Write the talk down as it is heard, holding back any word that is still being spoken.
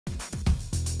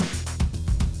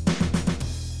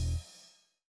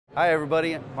Hi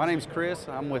everybody, my name's Chris.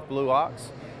 I'm with Blue Ox.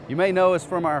 You may know us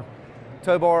from our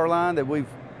tow bar line that we've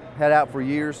had out for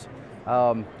years.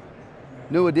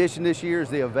 New addition this year is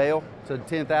the Avail. It's a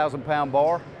 10,000 pound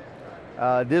bar.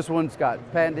 This one's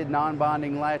got patented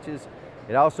non-bonding latches.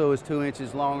 It also is 2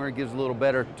 inches longer. It gives a little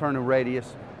better turning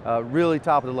radius. Really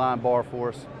top of the line bar for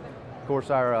us. Of course,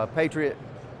 our Patriot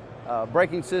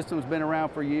braking system's been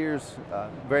around for years.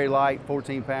 Very light,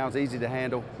 14 pounds, easy to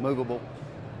handle, movable.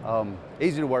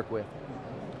 Easy to work with.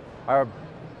 Our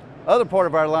other part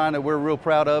of our line that we're real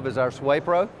proud of is our Sway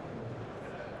Pro.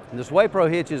 And the Sway Pro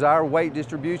hitch is our weight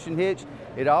distribution hitch.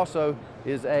 It also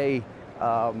is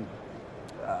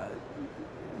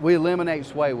we eliminate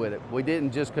sway with it. We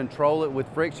didn't just control it with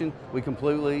friction, we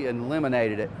completely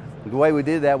eliminated it. The way we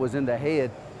did that was in the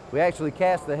head. We actually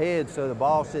cast the head so the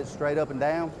ball sits straight up and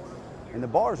down, and the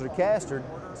bars are castered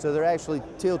so they're actually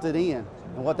tilted in.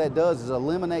 And what that does is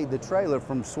eliminate the trailer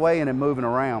from swaying and moving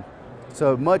around.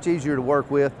 So much easier to work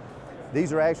with.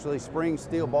 These are actually spring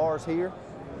steel bars here.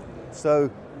 So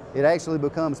it actually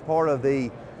becomes part of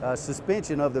the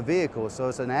suspension of the vehicle. So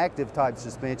it's an active type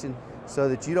suspension so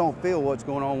that you don't feel what's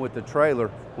going on with the trailer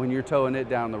when you're towing it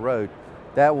down the road.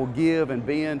 That will give and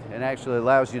bend and actually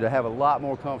allows you to have a lot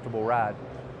more comfortable ride.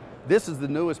 This is the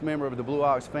newest member of the Blue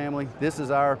Ox family. This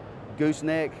is our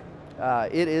Gooseneck.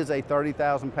 It is a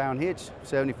 30,000 pound hitch,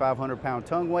 7,500 pound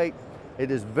tongue weight.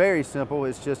 It is very simple.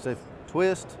 It's just a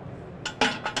twist,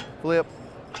 flip,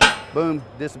 boom,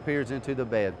 disappears into the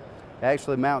bed. It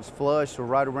actually mounts flush or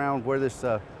right around where this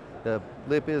the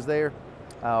lip is there.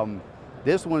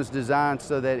 This one is designed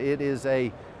so that it is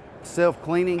a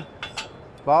self-cleaning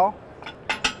ball.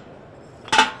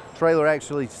 Trailer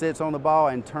actually sits on the ball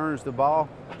and turns the ball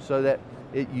so that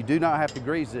you do not have to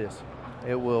grease this.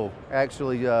 It will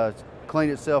actually clean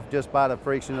itself just by the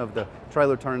friction of the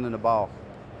trailer turning the ball.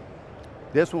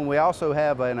 This one we also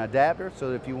have an adapter,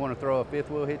 so if you want to throw a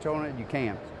fifth wheel hitch on it, you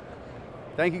can.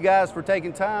 Thank you guys for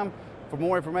taking time. For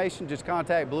more information, just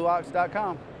contact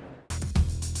blueox.com.